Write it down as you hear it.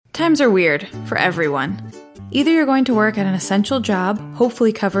times are weird for everyone. Either you're going to work at an essential job,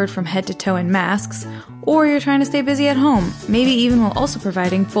 hopefully covered from head to toe in masks, or you're trying to stay busy at home, maybe even while also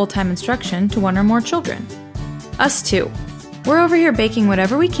providing full-time instruction to one or more children. Us too. We're over here baking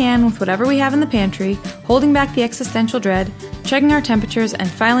whatever we can with whatever we have in the pantry, holding back the existential dread, checking our temperatures,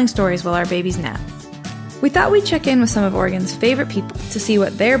 and filing stories while our babies nap. We thought we'd check in with some of Oregon's favorite people to see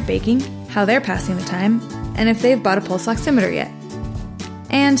what they're baking, how they're passing the time, and if they've bought a pulse oximeter yet.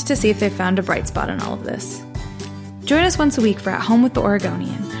 And to see if they've found a bright spot in all of this. Join us once a week for At Home with the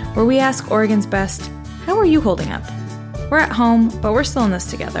Oregonian, where we ask Oregon's best, how are you holding up? We're at home, but we're still in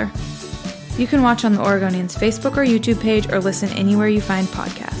this together. You can watch on the Oregonian's Facebook or YouTube page or listen anywhere you find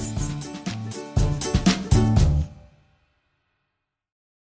podcasts.